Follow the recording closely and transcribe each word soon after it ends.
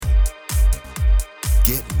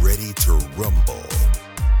Get ready to rumble.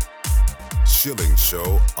 Schilling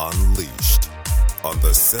Show Unleashed on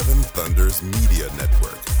the Seven Thunders Media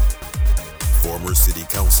Network. Former city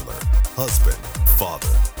councilor, husband,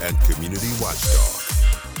 father, and community watchdog.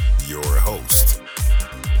 Your host,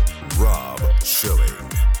 Rob Schilling.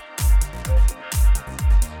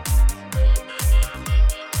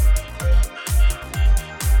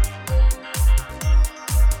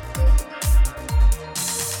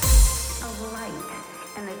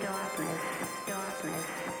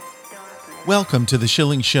 Welcome to the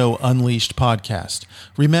Schilling Show Unleashed podcast.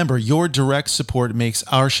 Remember, your direct support makes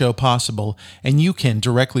our show possible, and you can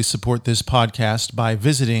directly support this podcast by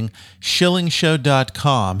visiting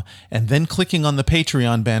shillingshow.com and then clicking on the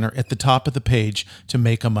Patreon banner at the top of the page to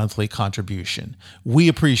make a monthly contribution. We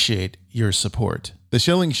appreciate your support. The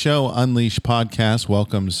Schilling Show Unleashed podcast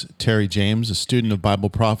welcomes Terry James, a student of Bible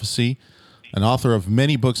prophecy, an author of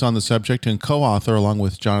many books on the subject, and co-author, along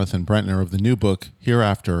with Jonathan Brentner, of the new book,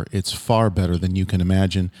 Hereafter, It's Far Better Than You Can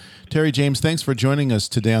Imagine. Terry James, thanks for joining us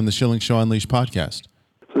today on the Schilling Show Unleashed podcast.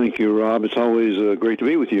 Thank you, Rob. It's always great to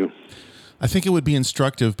be with you. I think it would be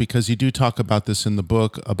instructive, because you do talk about this in the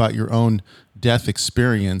book, about your own death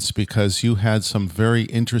experience, because you had some very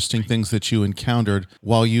interesting things that you encountered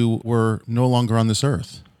while you were no longer on this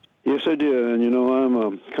earth. Yes, I did. And, I'm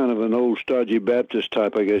a kind of an old, stodgy Baptist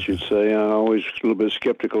type, I guess you'd say. I'm always a little bit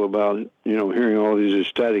skeptical about, hearing all these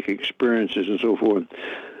ecstatic experiences and so forth.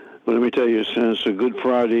 But let me tell you, since a Good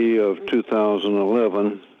Friday of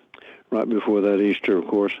 2011, right before that Easter, of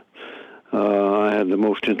course, I had the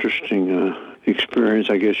most interesting experience,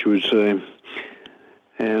 I guess you would say.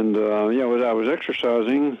 And, I was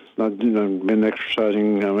exercising. I've been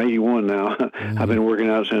exercising. I'm 81 now. Mm-hmm. I've been working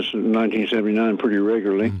out since 1979 pretty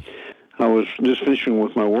regularly. Mm-hmm. I was just finishing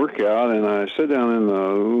with my workout, and I sat down in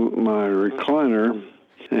my recliner,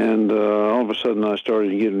 and all of a sudden I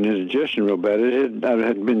started getting indigestion real bad. I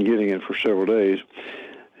had been getting it for several days,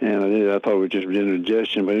 and I thought it was just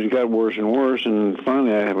indigestion, but it got worse and worse, and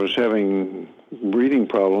finally I was having breathing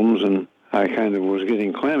problems, and I kind of was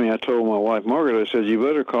getting clammy. I told my wife, Margaret, I said, you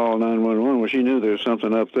better call 911. Well, she knew there was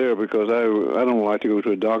something up there, because I don't like to go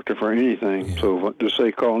to a doctor for anything. Yeah. So to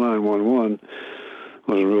say call 911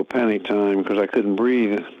 was a real panic time, because I couldn't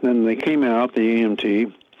breathe. Then they came out, the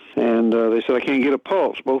EMT, and they said, I can't get a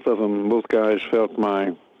pulse. Both guys felt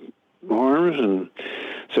my arms and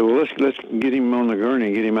said, well, let's get him on the gurney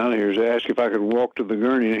and get him out of here. They asked if I could walk to the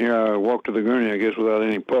gurney, and here I walked to the gurney, I guess, without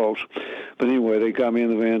any pulse. But anyway, they got me in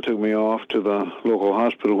the van, took me off to the local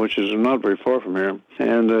hospital, which is not very far from here.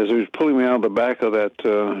 And as they was pulling me out of the back of that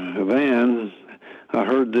van, I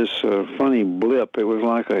heard this funny blip. It was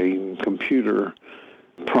like a computer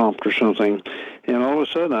prompt or something. And all of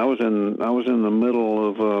a sudden, I was in the middle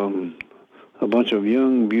of a bunch of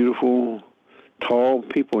young, beautiful, tall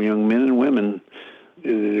people, young men and women,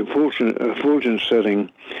 in an effulgence setting,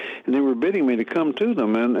 and they were bidding me to come to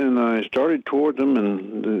them, and I started toward them,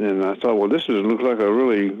 and I thought, well, this looks like a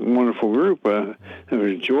really wonderful group. It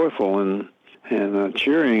was joyful and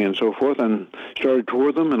cheering and so forth, and started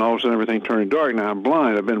toward them, and all of a sudden everything turned dark. Now I'm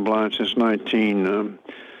blind. I've been blind since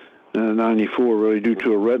 1994, really, due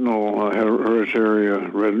to a hereditary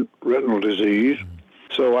retinal disease.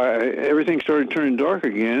 So everything started turning dark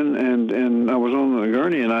again, and I was on the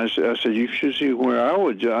gurney, and I said, you should see where I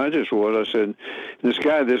just was. I said, this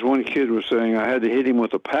one kid was saying I had to hit him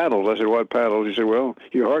with the paddles. I said, what paddles? He said, well,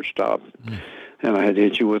 your heart stopped. And I had to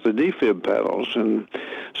hit you with the defib paddles. And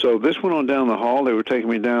so this went on down the hall. They were taking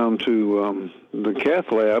me down to the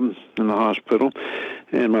cath lab in the hospital,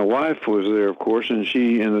 and my wife was there, of course, and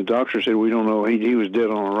the doctor said, we don't know. He was dead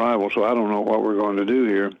on arrival, so I don't know what we're going to do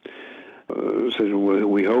here. Said, well,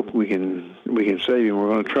 we hope we can save him. We're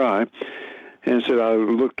going to try. And said, I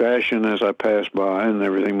looked ashen as I passed by, and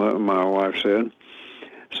everything, my wife said.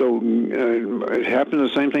 So it happened, the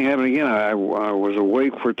same thing happened again. I was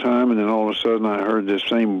awake for a time, and then all of a sudden I heard this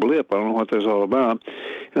same blip. I don't know what that's all about.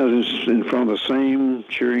 And I was in front of the same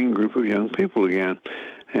cheering group of young people again.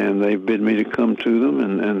 And they bid me to come to them,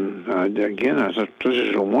 and again, I thought, this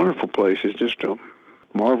is a wonderful place. It's just a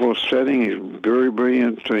marvelous setting. He's very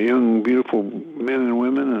brilliant, young, beautiful men and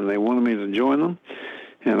women, and they wanted me to join them.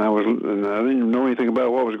 And I didn't know anything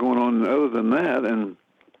about what was going on other than that. And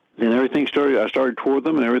everything I started toward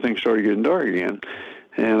them, and everything started getting dark again.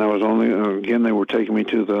 And I was again, they were taking me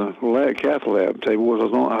to the cath lab table.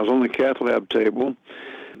 I was on the cath lab table.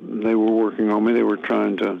 They were working on me. They were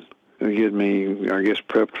trying to get me, I guess,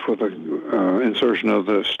 prepped for the insertion of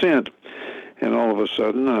the stent. And all of a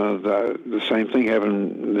sudden, the same thing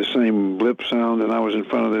happened, the same blip sound, and I was in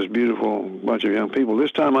front of this beautiful bunch of young people.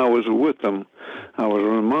 This time I was with them. I was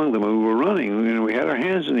among them, and we were running. You know, we had our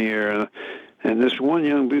hands in the air, and this one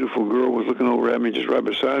young, beautiful girl was looking over at me, just right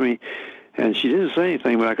beside me, and she didn't say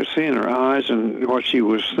anything, but I could see in her eyes and what she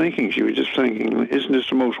was thinking. She was just thinking, "Isn't this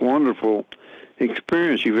the most wonderful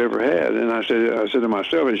experience you've ever had?" And I said to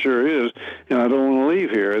myself, "It sure is, and I don't want to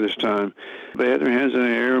leave here this time." They had their hands in the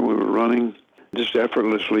air, and we were running just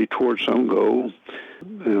effortlessly towards some goal.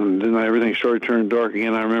 And then everything started turning dark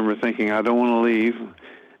again. I remember thinking, "I don't want to leave."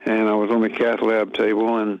 And I was on the cath lab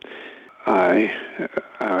table, and I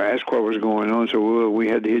asked what was going on. So, "Well, we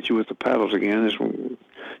had to hit you with the paddles again." This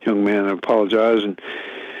young man apologized,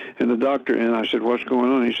 and the doctor, and I said, "What's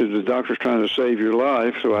going on?" He said, "The doctor's trying to save your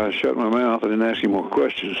life." So I shut my mouth. I didn't ask him more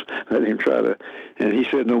questions. Let him try to, and he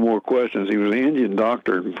said no more questions. He was an Indian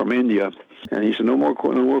doctor from India, and he said no more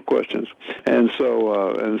questions. And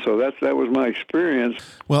so that was my experience.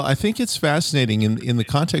 Well, I think it's fascinating in the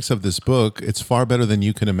context of this book. It's far better than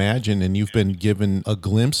you can imagine, and you've been given a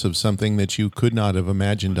glimpse of something that you could not have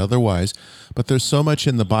imagined otherwise. But there's so much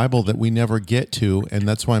in the Bible that we never get to, and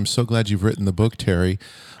that's why I'm so glad you've written the book, Terry.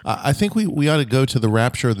 I think we ought to go to the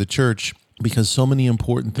rapture of the church, because so many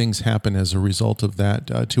important things happen as a result of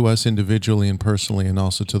that, to us individually and personally, and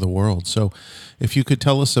also to the world. So if you could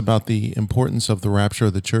tell us about the importance of the rapture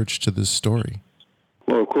of the church to this story.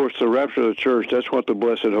 Well, of course, the rapture of the church, that's what the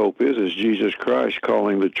blessed hope is Jesus Christ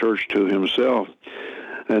calling the church to himself.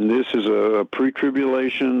 And this is a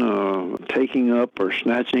pre-tribulation taking up or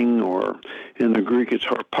snatching, or in the Greek it's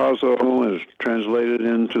harpazo, is translated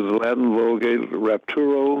into the Latin Vulgate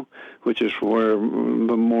rapturo, which is where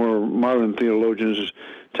the more modern theologians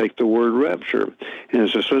take the word rapture. And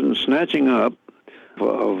it's a certain snatching up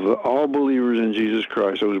of all believers in Jesus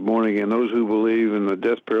Christ, those born again, those who believe in the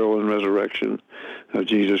death, burial, and resurrection of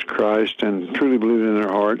Jesus Christ and truly believe it in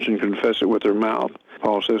their hearts and confess it with their mouth.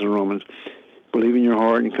 Paul says in Romans, "Believe in your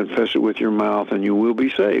heart and confess it with your mouth, and you will be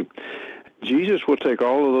saved." Jesus will take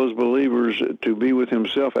all of those believers to be with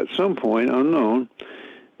himself at some point, unknown,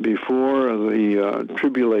 before the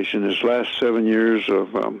tribulation, his last 7 years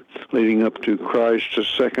of leading up to Christ's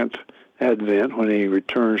second advent when he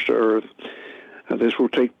returns to earth. This will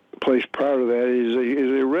take place prior to that is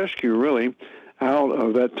a rescue, really, out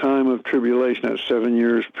of that time of tribulation, that 7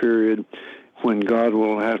 years period when God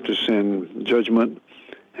will have to send judgment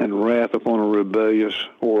and wrath upon a rebellious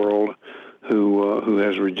world who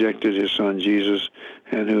has rejected his son Jesus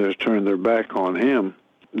and who has turned their back on him.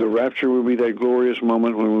 The rapture will be that glorious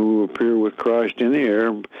moment when we will appear with Christ in the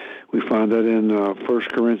air. We find that in 1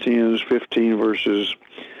 Corinthians 15, verses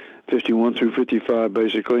 51 through 55,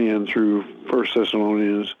 basically, and through 1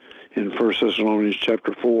 Thessalonians, in 1 Thessalonians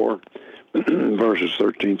chapter 4, verses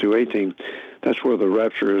 13 through 18. That's where the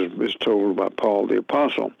rapture is told by Paul the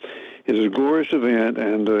Apostle. It is a glorious event,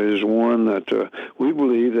 and is one that we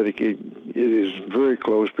believe that it is very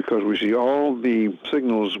close, because we see all the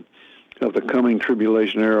signals of the coming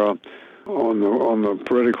tribulation era on the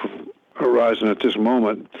prophetic horizon at this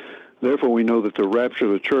moment. Therefore, we know that the rapture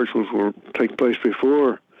of the church will take place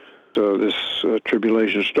before this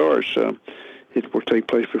tribulation starts. It will take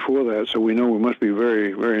place before that, so we know we must be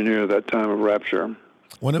very, very near that time of rapture.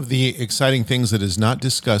 One of the exciting things that is not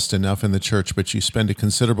discussed enough in the church, but you spend a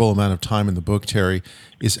considerable amount of time in the book, Terry,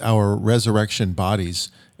 is our resurrection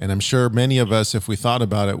bodies. And I'm sure many of us, if we thought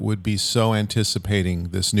about it, would be so anticipating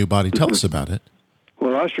this new body. Tell us about it.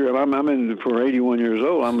 Well, last year, I'm in for 81 years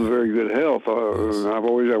old. I'm in very good health. I've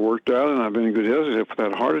worked out, and I've been in good health except for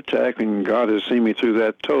that heart attack, and God has seen me through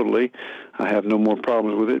that totally. I have no more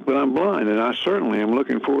problems with it, but I'm blind, and I certainly am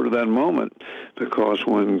looking forward to that moment, because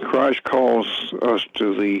when Christ calls us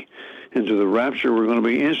into the rapture, we're going to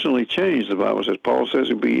be instantly changed. The Bible says, Paul says,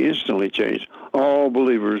 it'll be instantly changed. All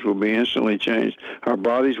believers will be instantly changed. Our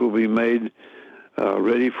bodies will be made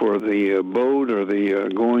ready for the abode or the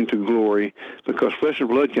going to glory, because flesh and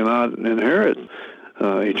blood cannot inherit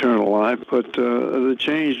eternal life, but the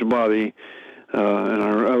changed body, in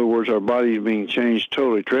other words, our body is being changed,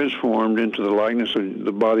 totally transformed into the likeness of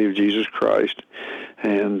the body of Jesus Christ.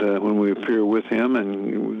 And when we appear with him,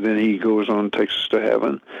 and then he goes on and takes us to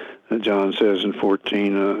heaven. John says in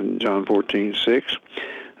John 14:6,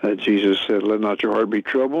 Jesus said, "Let not your heart be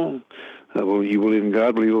troubled. Well, you believe in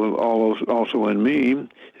God, believe also in me.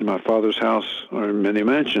 In my Father's house are many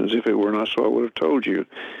mansions. If it were not so, I would have told you.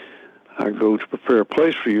 I go to prepare a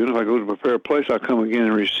place for you, and if I go to prepare a place, I'll come again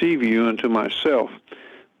and receive you unto myself,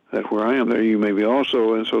 that where I am, there you may be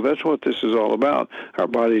also." And so that's what this is all about. Our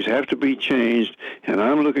bodies have to be changed, and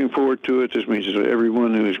I'm looking forward to it. This means that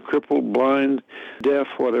everyone who is crippled, blind, deaf,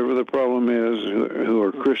 whatever the problem is, who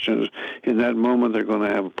are Christians, in that moment they're going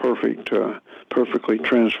to have a perfectly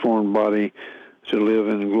transformed body to live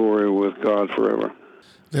in glory with God forever.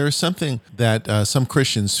 There is something that some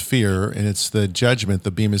Christians fear, and it's the judgment,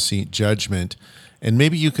 the Bema Seat judgment. And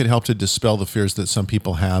maybe you could help to dispel the fears that some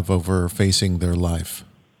people have over facing their life.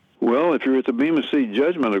 Well, if you're at the Bema Seat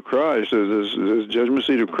judgment of Christ, there's judgment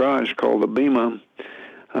seat of Christ called the Bema.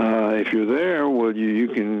 If you're there, well, you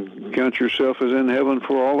can count yourself as in heaven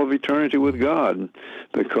for all of eternity with God,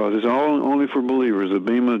 because it's only for believers. The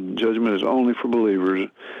Bema judgment is only for believers.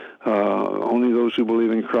 Only those who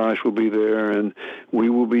believe in Christ will be there, and we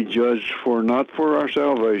will be judged not for our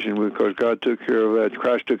salvation, because God took care of that.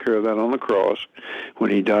 Christ took care of that on the cross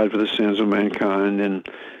when he died for the sins of mankind, and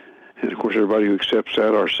of course everybody who accepts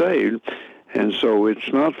that are saved. And so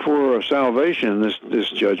it's not for our salvation, this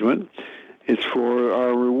judgment. It's for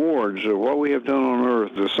our rewards of what we have done on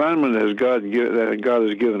earth, the assignment that God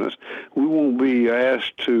has given us. We won't be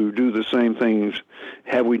asked to do the same things.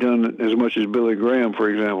 Have we done as much as Billy Graham, for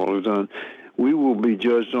example, has done? We will be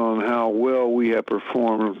judged on how well we have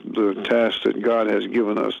performed the task that God has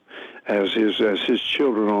given us as His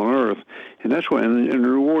children on earth, and that's when and the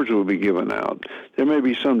rewards will be given out. There may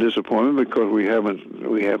be some disappointment because we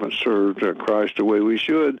haven't served Christ the way we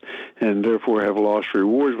should, and therefore have lost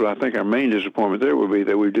rewards. But I think our main disappointment there would be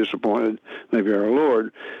that we've disappointed maybe our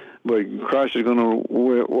Lord. But Christ is going to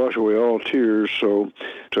wash away all tears, so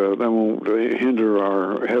that won't hinder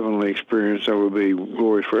our heavenly experience. That will be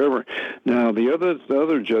glorious forever. Now, the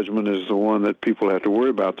other judgment is the one that people have to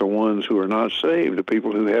worry about, the ones who are not saved, the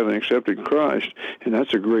people who haven't accepted Christ, and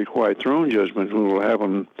that's a great white throne judgment, which will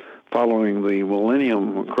happen following the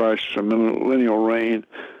millennium, Christ's millennial reign,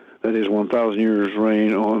 that is 1,000 years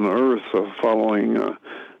reign on earth, following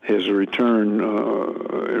his return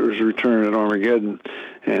at Armageddon,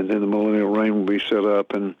 and then the millennial reign will be set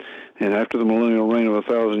up, and after the millennial reign of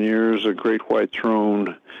 1,000 years, a great white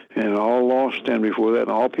throne, and all law stand before that,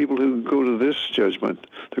 and all people who go to this judgment,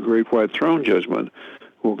 the great white throne judgment,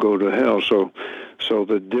 will go to hell. So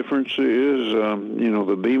the difference is,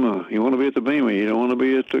 the Bema. You want to be at the Bema. You don't want to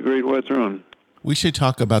be at the great white throne. We should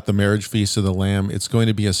talk about the marriage feast of the Lamb. It's going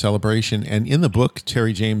to be a celebration. And in the book,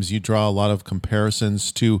 Terry James, you draw a lot of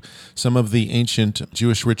comparisons to some of the ancient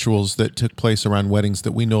Jewish rituals that took place around weddings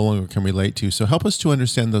that we no longer can relate to. So help us to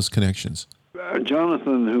understand those connections.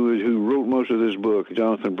 Jonathan, who wrote most of this book,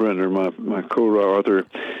 Jonathan Brender, my co-author,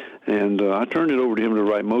 and I turned it over to him to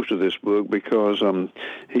write most of this book because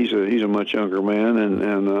he's a much younger man,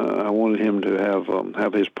 and I wanted him to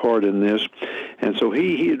have his part in this, and so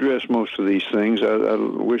he addressed most of these things. I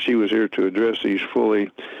wish he was here to address these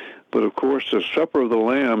fully, but of course the Supper of the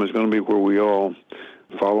Lamb is going to be where we all,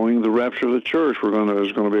 following the rapture of the church,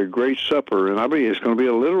 there's going to be a great supper, and it's going to be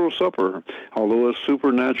a literal supper, although a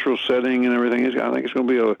supernatural setting and everything. I think it's going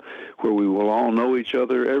to be where we will all know each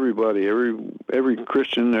other. Everybody, every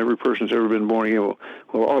Christian, every person that's ever been born again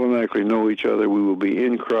will automatically know each other. We will be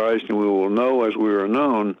in Christ, and we will know as we are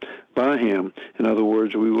known by Him. In other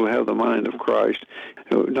words, we will have the mind of Christ.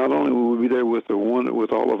 Not only will we be there with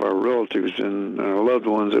all of our relatives and our loved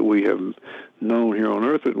ones that we have known here on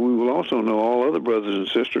earth, but we will also know all other brothers and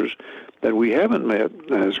sisters that we haven't met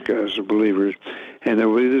as believers. And there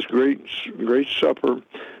will be this great supper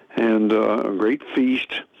and a great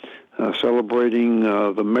feast celebrating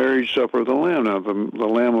the marriage supper of the Lamb. Now, the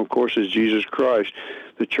Lamb, of course, is Jesus Christ.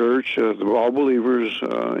 The church, all believers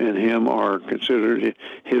in Him are considered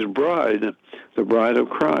His bride, the bride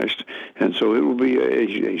of Christ. And so it will be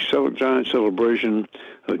a giant celebration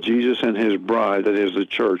of Jesus and His bride, that is the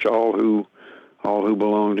church, all who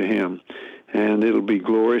belong to Him. And it'll be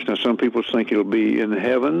glorious. Now, some people think it'll be in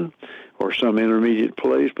heaven or some intermediate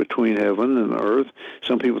place between heaven and earth.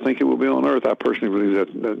 Some people think it will be on earth. I personally believe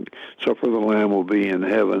that Supper of the Lamb will be in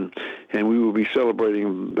heaven, and we will be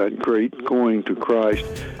celebrating that great going to Christ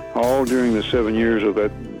all during the 7 years of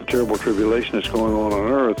that terrible tribulation that's going on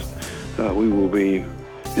earth. We will be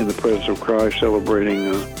in the presence of Christ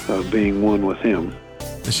celebrating being one with Him.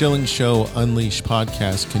 The Schilling Show Unleashed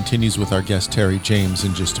podcast continues with our guest Terry James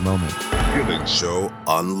in just a moment. Schilling Show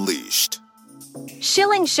Unleashed.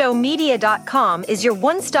 SchillingShowMedia.com is your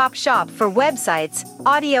one-stop shop for websites,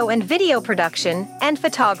 audio and video production, and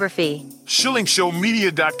photography.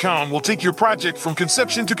 SchillingShowMedia.com will take your project from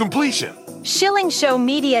conception to completion.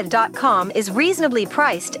 SchillingShowMedia.com is reasonably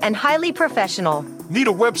priced and highly professional. Need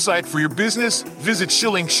a website for your business? Visit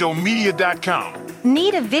SchillingShowMedia.com.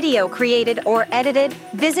 Need a video created or edited?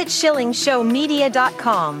 Visit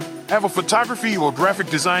SchillingShowMedia.com. Have a photography or graphic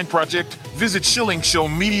design project? Visit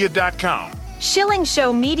SchillingShowMedia.com.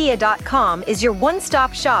 SchillingShowMedia.com is your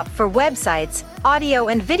one-stop shop for websites, audio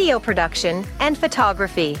and video production, and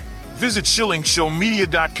photography. Visit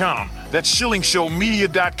SchillingShowMedia.com. That's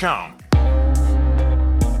SchillingShowMedia.com.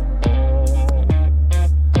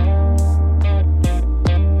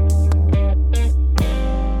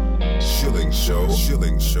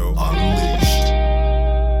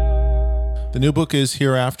 The new book is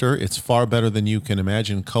Hereafter. It's far better than you can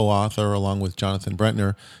imagine. Co-author, along with Jonathan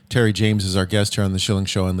Brentner. Terry James is our guest here on the Schilling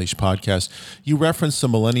Show Unleashed podcast. You referenced the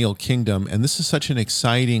millennial kingdom, and this is such an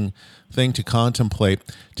exciting thing to contemplate.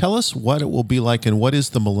 Tell us what it will be like, and what is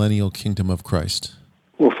the millennial kingdom of Christ?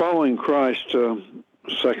 Well, following Christ's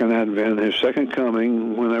second advent, his second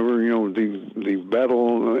coming, whenever, the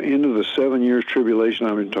battle, end of the 7 years tribulation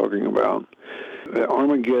I've been talking about,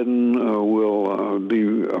 Armageddon will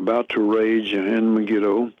be about to rage in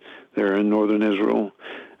Megiddo, there in northern Israel,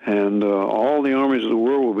 and all the armies of the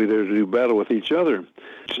world will be there to do battle with each other.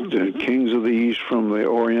 The kings of the east from the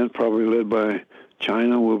Orient, probably led by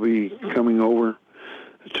China, will be coming over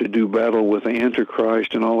to do battle with the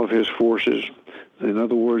Antichrist and all of his forces. In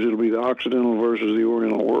other words, it'll be the Occidental versus the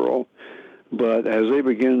Oriental world. But as they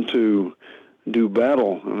begin to do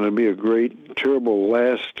battle, and it'll be a great, terrible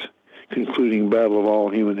last concluding battle of all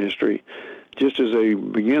human history, just as they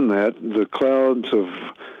begin that, the clouds of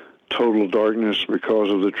total darkness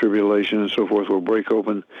because of the tribulation and so forth will break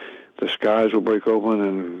open. The skies will break open,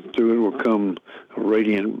 and through it will come a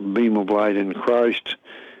radiant beam of light in Christ,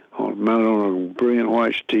 mounted on a brilliant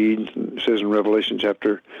white steed. It says in Revelation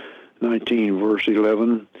chapter 19, verse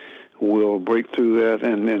 11, will break through that,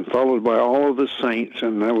 and then followed by all of the saints,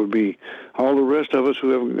 and that would be all the rest of us who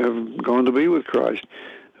have gone to be with Christ,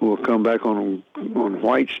 will come back on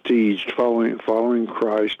white steeds following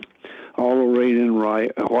Christ, all arrayed in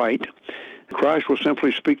white. Christ will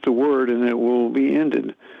simply speak the word, and it will be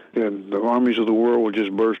ended. And the armies of the world will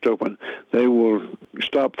just burst open. They will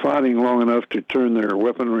stop fighting long enough to turn their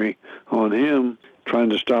weaponry on him, trying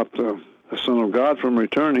to stop the Son of God from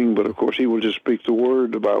returning, but of course he will just speak the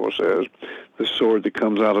word, the Bible says, the sword that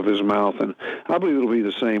comes out of his mouth. And I believe it'll be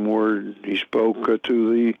the same word he spoke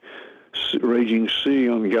to the raging sea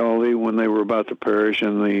on Galilee when they were about to perish,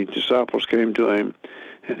 and the disciples came to him,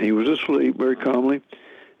 and he was asleep very calmly,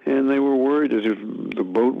 and they were worried as if the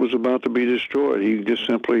boat was about to be destroyed. He just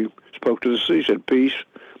simply spoke to the sea, said, "Peace,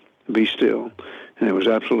 be still." And it was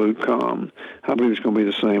absolute calm. I believe it's going to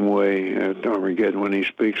be the same way at Armageddon when he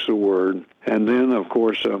speaks the word. And then, of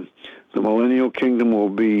course, the millennial kingdom will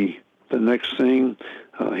be the next thing.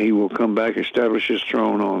 He will come back, establish his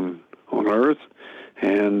throne on earth,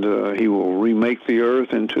 and he will remake the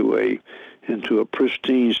earth into a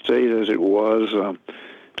pristine state as it was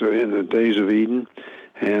in the days of Eden.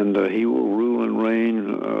 And he will rule and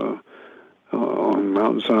reign on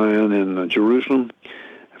Mount Zion in Jerusalem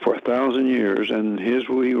for 1,000 years, and he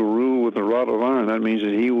will rule with a rod of iron. That means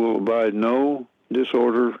that he will abide no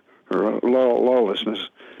disorder or lawlessness.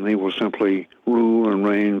 And he will simply rule and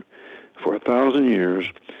reign for 1,000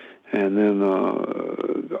 years, and then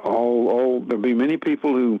there'll be many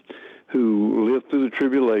people who live through the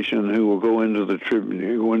tribulation who will go into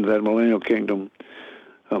that millennial kingdom.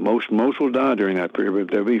 Most will die during that period, but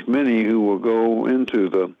there'll be many who will go into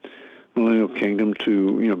the millennial kingdom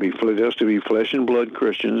to be flesh and blood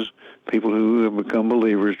Christians, people who have become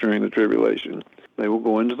believers during the tribulation. They will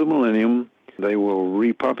go into the millennium. They will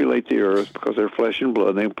repopulate the earth because they're flesh and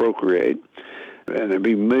blood. They procreate, and there'll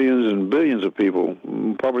be millions and billions of people,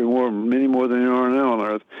 probably many more than there are now on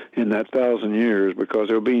earth in that 1,000 years, because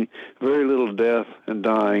there'll be very little death and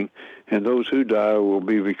dying, and those who die will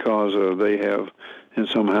be because they have and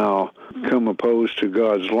somehow come opposed to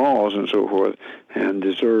God's laws and so forth, and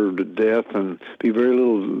deserved death, and be very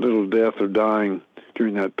little death or dying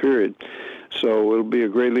during that period. So it'll be a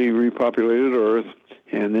greatly repopulated earth,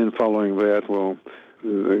 and then following that,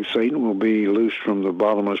 Satan will be loosed from the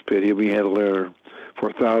bottomless pit. He'll be held there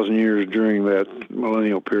for 1,000 years during that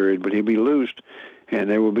millennial period, but he'll be loosed, and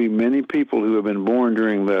there will be many people who have been born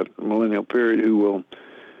during that millennial period who will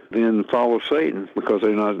then follow Satan, because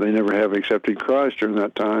they never have accepted Christ during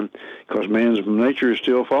that time, because man's nature is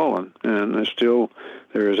still fallen, and there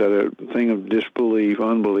is that thing of disbelief,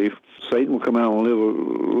 unbelief. Satan will come out and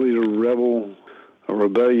lead a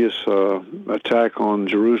rebellious attack on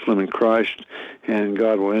Jerusalem and Christ, and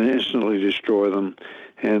God will instantly destroy them.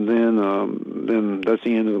 And then that's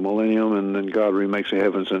the end of the millennium, and then God remakes the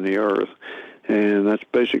heavens and the earth. And that's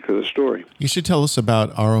basically the story. You should tell us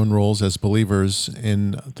about our own roles as believers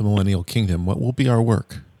in the millennial kingdom. What will be our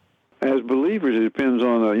work? As believers, it depends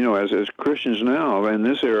on, as Christians now, in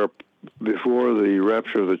this era before the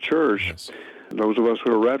rapture of the church, yes. Those of us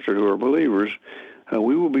who are raptured, who are believers,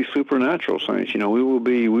 we will be supernatural saints. We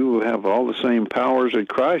will have all the same powers that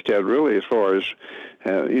Christ had, really, as far as,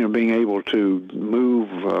 being able to move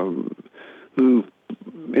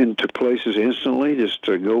into places instantly, just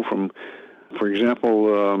to go from, for example,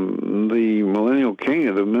 the millennial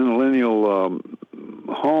kingdom, the millennial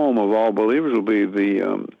home of all believers will be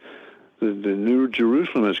the the New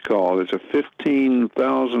Jerusalem is called. It's a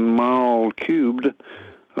 15,000-mile cubed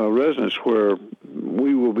residence where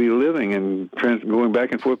we will be living and going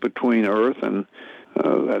back and forth between Earth and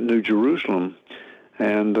that New Jerusalem.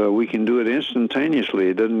 And we can do it instantaneously.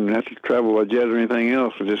 It doesn't have to travel by jet or anything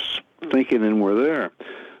else. We're just thinking and we're there.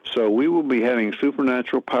 So we will be having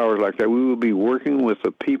supernatural powers like that. We will be working with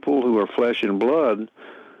the people who are flesh and blood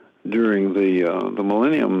during the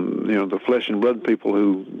millennium. The flesh and blood people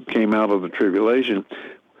who came out of the tribulation.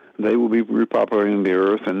 They will be repopulating the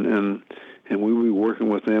earth, and we will be working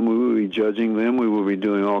with them. We will be judging them. We will be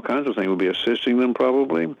doing all kinds of things. We'll be assisting them,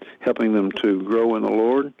 probably helping them to grow in the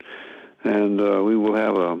Lord. And we will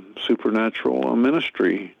have a supernatural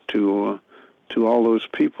ministry to all those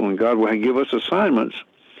people, and God will give us assignments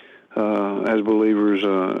as believers.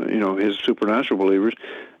 His supernatural believers.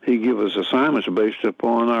 He gives us assignments based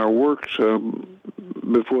upon our works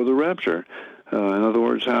before the rapture. In other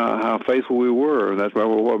words, how faithful we were. That's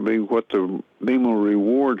what the Bema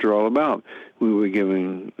rewards are all about. We will be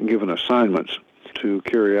given assignments to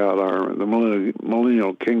carry out the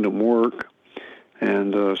millennial kingdom work.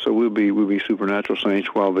 And so we'll be supernatural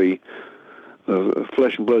saints while the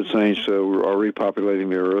flesh and blood saints are repopulating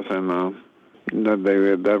the earth, and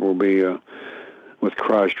that will be with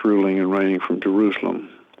Christ ruling and reigning from Jerusalem.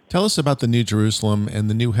 Tell us about the New Jerusalem and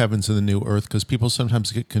the new heavens and the new earth, because people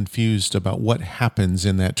sometimes get confused about what happens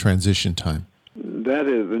in that transition time. That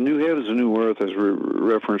is, the new heavens and new earth, as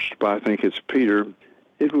referenced by, I think it's Peter.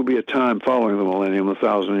 It will be a time following the millennium,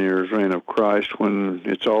 1,000 years reign of Christ, when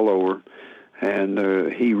it's all over. And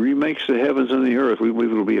he remakes the heavens and the earth. We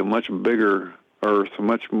believe it will be a much bigger earth,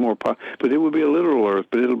 much more, but it will be a literal earth,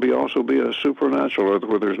 but it will also be a supernatural earth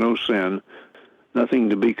where there's no sin, nothing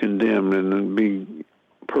to be condemned, and be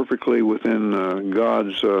perfectly within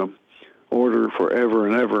God's order forever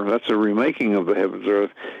and ever. That's a remaking of the heavens and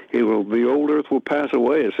earth. The old earth will pass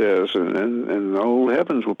away, it says, and the old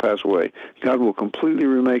heavens will pass away. God will completely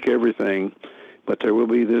remake everything, but there will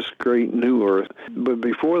be this great new earth. But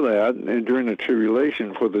before that, and during the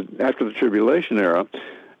tribulation, after the tribulation era,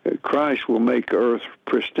 Christ will make earth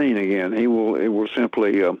pristine again. It will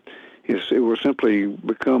simply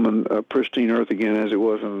become a pristine earth again as it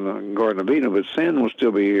was in the Garden of Eden. But sin will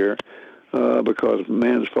still be here because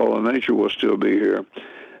man's fallen nature will still be here.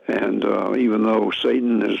 And even though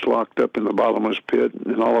Satan is locked up in the bottomless pit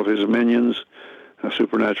and all of his minions,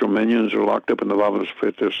 supernatural minions are locked up in the bottomless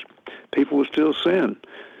pit, people will still sin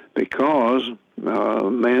because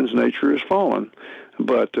man's nature is fallen.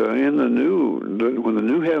 But when the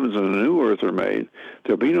new heavens and the new earth are made,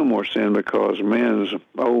 there'll be no more sin because man's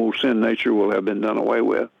old sin nature will have been done away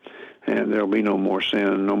with, and there'll be no more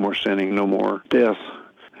sin, no more sinning, no more death.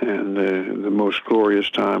 And the most glorious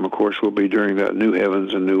time, of course, will be during that new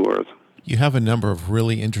heavens and new earth. You have a number of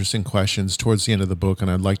really interesting questions towards the end of the book, and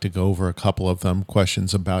I'd like to go over a couple of them,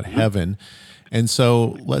 questions about heaven. And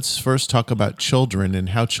so let's first talk about children and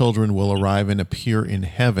how children will arrive and appear in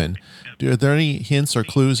heaven. Are there any hints or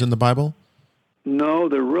clues in the Bible? No,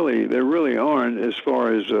 there really aren't as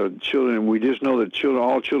far as children. We just know that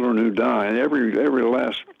all children who die, and every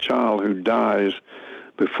last child who dies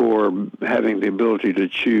before having the ability to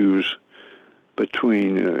choose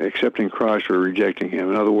between accepting Christ or rejecting him.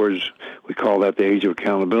 In other words, we call that the age of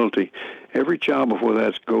accountability. Every child before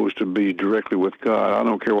that goes to be directly with God. I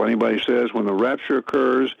don't care what anybody says. When the rapture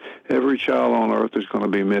occurs, every child on earth is going to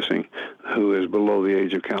be missing who is below the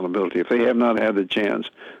age of accountability. If they have not had the chance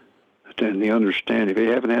and the understanding, if they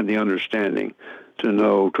haven't had the understanding to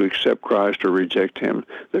know to accept Christ or reject him,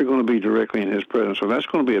 they're going to be directly in his presence. So that's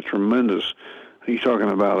going to be a tremendous. He's talking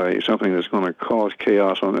about something that's going to cause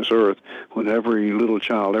chaos on this earth when every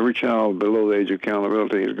child below the age of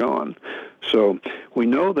accountability is gone. So we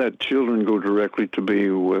know that children go directly to be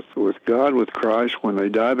with God, with Christ, when they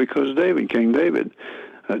die, because King David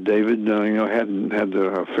had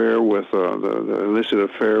the affair with the illicit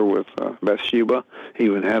affair with Bathsheba. He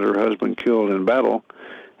even had her husband killed in battle,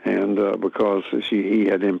 and because he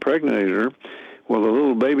had impregnated her. Well, the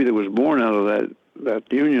little baby that was born out of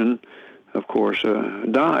that union, of course,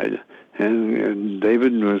 died. And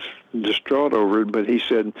David was distraught over it, but he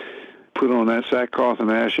said, put on that sackcloth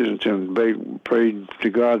and ashes and prayed to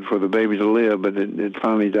God for the baby to live, but it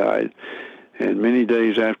finally died. And many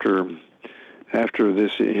days after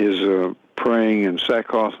this, his praying and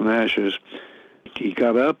sackcloth and ashes, he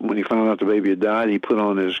got up. When he found out the baby had died, he put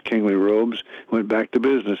on his kingly robes, went back to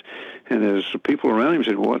business. And as people around him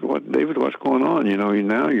said, "What, David? What's going on?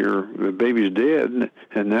 Now the baby's dead,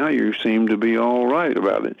 and now you seem to be all right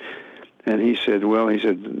about it." And he said,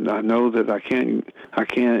 "I know that I can't.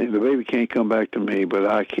 The baby can't come back to me, but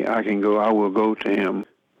I can go. I will go to him."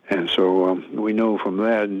 And so we know from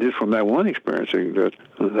that, and just from that one experience,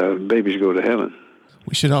 that babies go to heaven.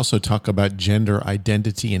 We should also talk about gender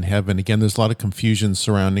identity in heaven. Again, there's a lot of confusion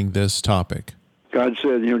surrounding this topic. God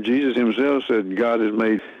said, Jesus himself said God has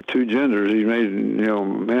made two genders. He made,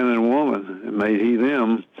 man and woman, and made he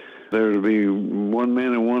them. There to be one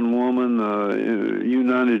man and one woman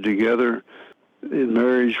united together in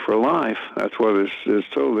marriage for life. That's what it's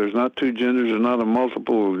told. There's not two genders. There's not a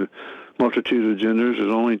multitude of genders.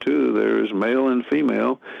 There's only two. There is male and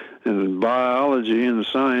female. And biology and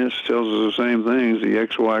science tells us the same things, the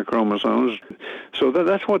XY chromosomes. So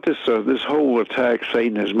that's what this whole attack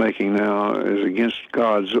Satan is making now is against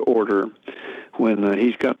God's order, when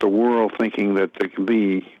he's got the world thinking that there can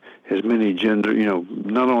be as many genders,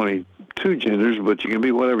 not only two genders, but you can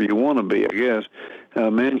be whatever you want to be, I guess.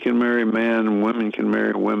 Man can marry man, women can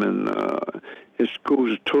marry women. It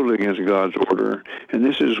goes totally against God's order. And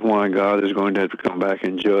this is why God is going to have to come back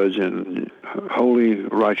and judge in holy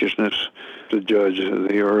righteousness to judge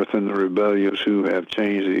the earth and the rebellious who have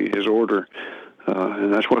changed his order.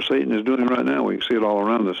 And that's what Satan is doing right now. We can see it all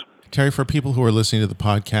around us. Terry, for people who are listening to the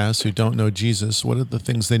podcast who don't know Jesus, what are the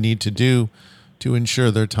things they need to do to ensure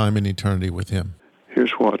their time in eternity with him?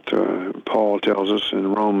 Here's what Paul tells us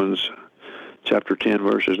in Romans chapter 10,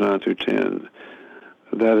 verses 9 through 10.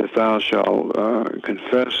 That if thou shalt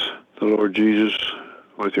confess the Lord Jesus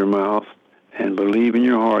with your mouth and believe in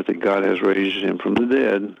your heart that God has raised him from the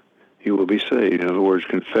dead, you will be saved. In other words,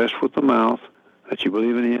 confess with the mouth that you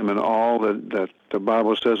believe in him and all that the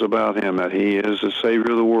Bible says about him, that he is the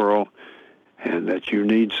Savior of the world and that you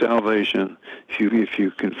need salvation. If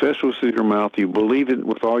you confess with your mouth, you believe it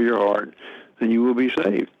with all your heart, then you will be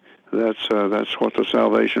saved. That's what the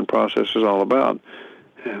salvation process is all about.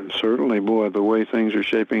 And certainly, boy, the way things are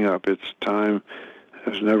shaping up, it's time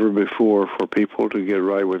as never before for people to get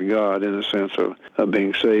right with God in the sense of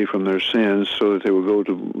being saved from their sins so that they will go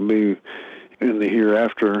to be in the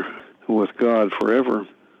hereafter with God forever.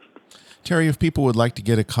 Terry, if people would like to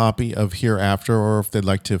get a copy of Hereafter, or if they'd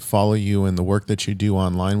like to follow you and the work that you do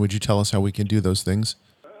online, would you tell us how we can do those things?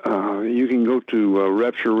 You can go to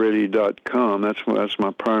raptureready.com. That's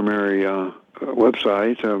my primary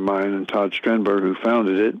website, mine and Todd Strandberg, who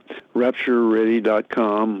founded it.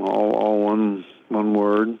 raptureready.com, all one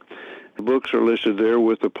word. The books are listed there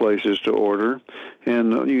with the places to order.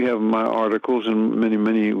 And you have my articles, and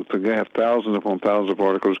many, I have thousands upon thousands of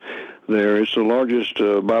articles there. It's the largest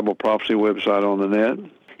Bible prophecy website on the net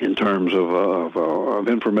in terms of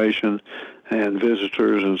information and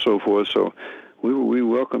visitors and so forth. So we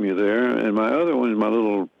welcome you there. And my other one is my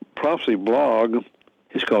little prophecy blog.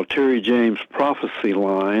 It's called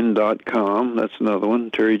TerryJamesProphecyLine.com. That's another one,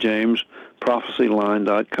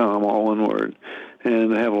 TerryJamesProphecyLine.com, all one word.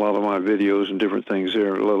 And I have a lot of my videos and different things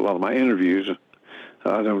there, a lot of my interviews.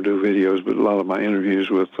 I don't do videos, but a lot of my interviews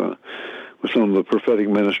with some of the prophetic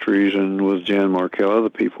ministries and with Jan Markell, other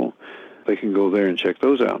people. They can go there and check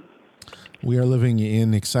those out. We are living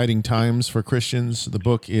in exciting times for Christians. The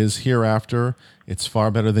book is Hereafter. It's far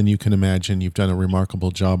better than you can imagine. You've done a remarkable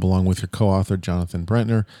job along with your co-author, Jonathan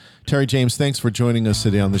Brentner. Terry James, thanks for joining us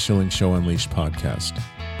today on the Schilling Show Unleashed podcast.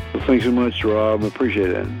 Well, thanks so much, Rob. I appreciate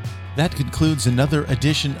it. That concludes another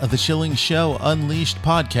edition of the Schilling Show Unleashed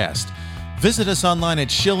podcast. Visit us online at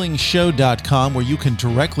shillingshow.com, where you can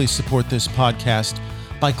directly support this podcast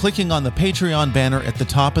by clicking on the Patreon banner at the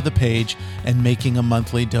top of the page and making a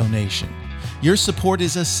monthly donation. Your support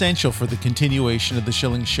is essential for the continuation of the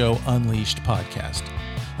Schilling Show Unleashed podcast.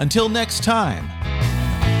 Until next time.